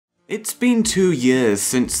It's been 2 years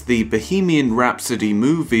since the Bohemian Rhapsody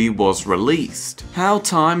movie was released. How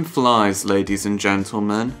time flies, ladies and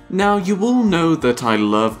gentlemen. Now, you all know that I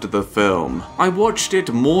loved the film. I watched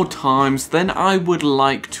it more times than I would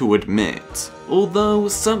like to admit. Although,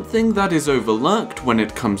 something that is overlooked when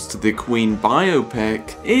it comes to the Queen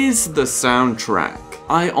biopic is the soundtrack.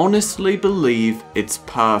 I honestly believe it's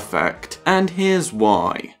perfect, and here's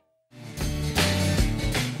why.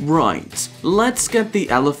 Right, let's get the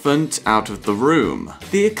elephant out of the room.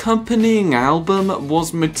 The accompanying album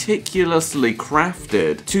was meticulously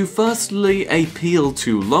crafted to firstly appeal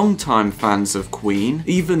to longtime fans of Queen,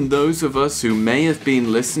 even those of us who may have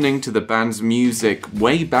been listening to the band's music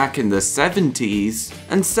way back in the 70s,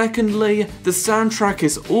 and secondly, the soundtrack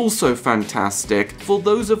is also fantastic for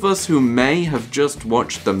those of us who may have just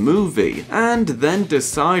watched the movie and then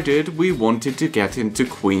decided we wanted to get into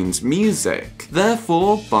Queen's music.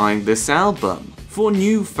 Therefore, buying this album. For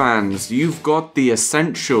new fans, you've got the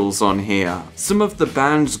essentials on here, some of the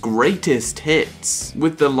band's greatest hits,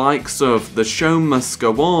 with the likes of The Show Must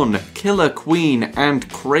Go On, Killer Queen, and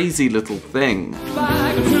Crazy Little Thing.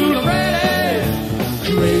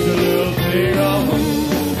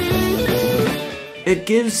 It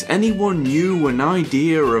gives anyone new an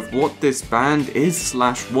idea of what this band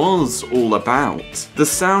is/was all about. The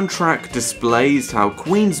soundtrack displays how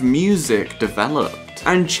Queen's music developed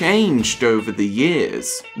and changed over the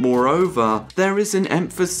years. Moreover, there is an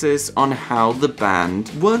emphasis on how the band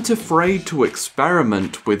weren't afraid to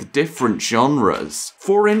experiment with different genres.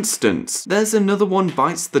 For instance, there's Another One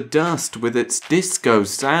Bites the Dust with its disco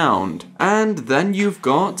sound, and then you've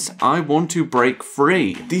got I Want to Break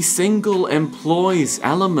Free. The single employs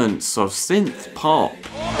elements of synth pop.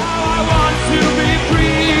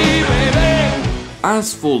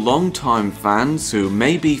 As for longtime fans who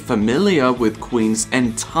may be familiar with Queen's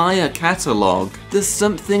entire catalogue, there's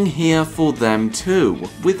something here for them too,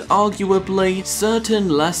 with arguably certain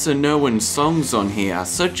lesser known songs on here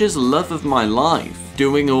such as Love of My Life,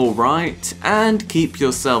 Doing Alright, and Keep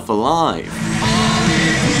Yourself Alive.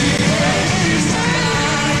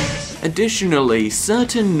 Additionally,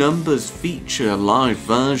 certain numbers feature live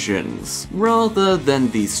versions, rather than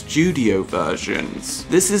the studio versions.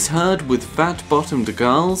 This is heard with Fat Bottomed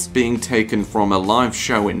Girls being taken from a live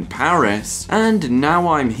show in Paris, and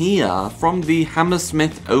Now I'm Here from the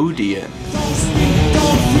Hammersmith Odeon.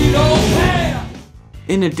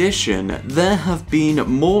 In addition, there have been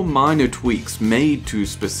more minor tweaks made to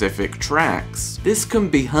specific tracks. This can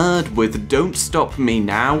be heard with Don't Stop Me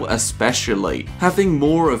Now especially, having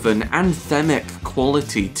more of an anthemic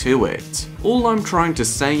quality to it. All I'm trying to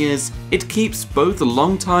say is, it keeps both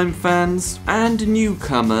longtime fans and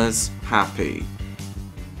newcomers happy.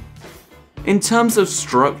 In terms of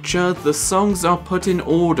structure, the songs are put in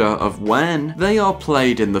order of when they are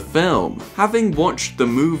played in the film. Having watched the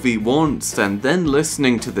movie once and then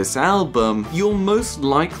listening to this album, you'll most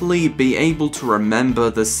likely be able to remember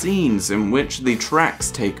the scenes in which the tracks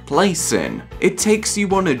take place in. It takes you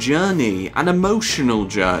on a journey, an emotional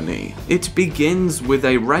journey. It begins with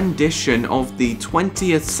a rendition of the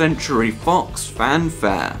 20th Century Fox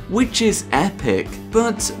fanfare, which is epic,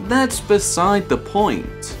 but that's beside the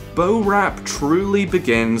point. Bo Rap truly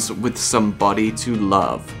begins with Somebody to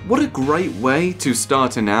Love. What a great way to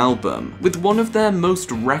start an album, with one of their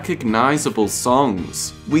most recognizable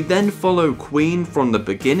songs. We then follow Queen from the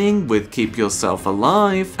beginning with Keep Yourself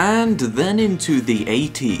Alive, and then into the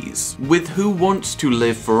 80s, with Who Wants to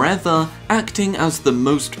Live Forever acting as the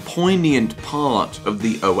most poignant part of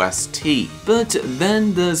the OST. But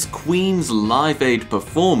then there's Queen's Live Aid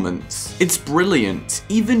performance. It's brilliant,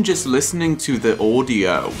 even just listening to the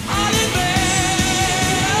audio.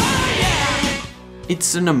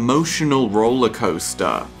 It's an emotional roller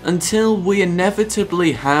coaster, until we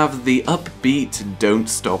inevitably have the upbeat Don't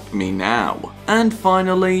Stop Me Now. And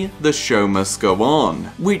finally, The Show Must Go On,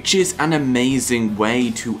 which is an amazing way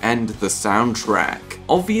to end the soundtrack.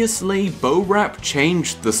 Obviously, Bo Rap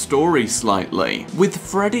changed the story slightly, with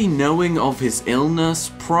Freddie knowing of his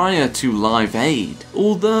illness prior to Live Aid.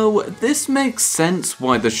 Although, this makes sense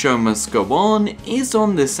why The Show Must Go On is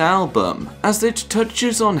on this album, as it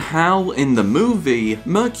touches on how, in the movie,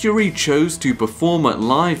 Mercury chose to perform at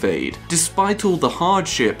Live Aid despite all the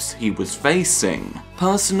hardships he was facing.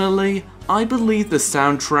 Personally, I believe the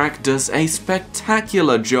soundtrack does a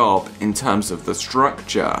spectacular job in terms of the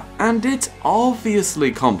structure, and it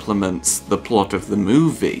obviously complements the plot of the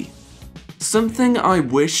movie. something I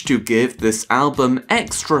wish to give this album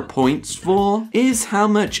extra points for is how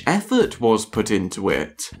much effort was put into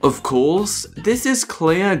it. Of course, this is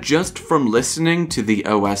clear just from listening to the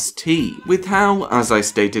OST, with how, as I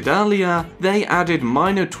stated earlier, they added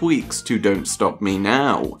minor tweaks to Don't Stop Me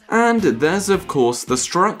Now, and there's of course the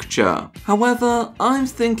structure. However, I'm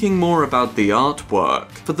thinking more about the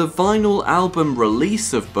artwork. For the vinyl album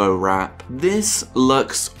release of Bo Rap, this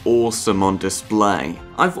looks awesome on display.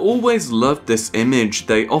 I've always loved this image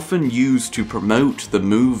they often use to promote the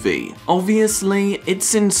movie. Obviously,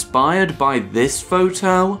 it's inspired by this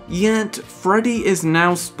photo, yet Freddie is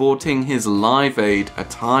now sporting his Live Aid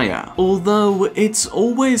attire. Although, it's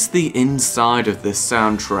always the inside of this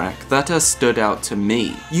soundtrack that has stood out to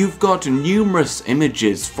me. You've got numerous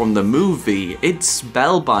images from the movie, it's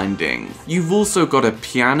spellbinding. You've also got a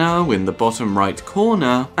piano in the bottom right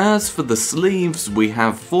corner. As for the sleeves, we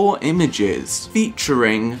have 4 images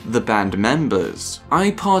featuring the band members.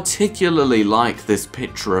 I particularly like this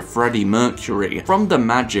picture of Freddie Mercury from the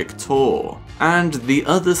Magic Tour, and the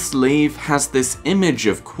other sleeve has this image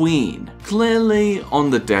of Queen, clearly on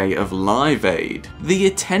the day of Live Aid. The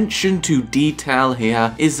attention to detail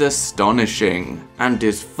here is astonishing and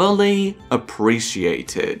is fully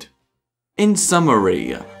appreciated. In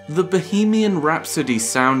summary, the Bohemian Rhapsody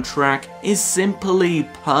soundtrack is simply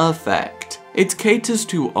perfect. It caters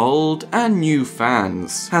to old and new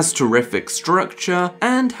fans, has terrific structure,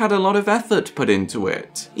 and had a lot of effort put into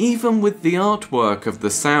it. Even with the artwork of the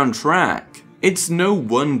soundtrack, it's no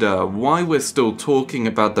wonder why we're still talking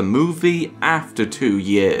about the movie after 2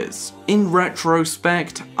 years. In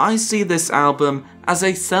retrospect, I see this album as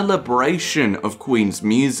a celebration of Queen's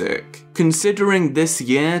music. Considering this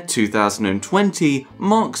year, 2020,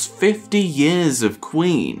 marks 50 years of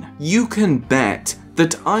Queen, you can bet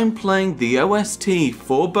that I'm playing the OST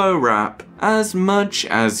for Bo Rap as much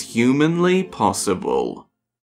as humanly possible.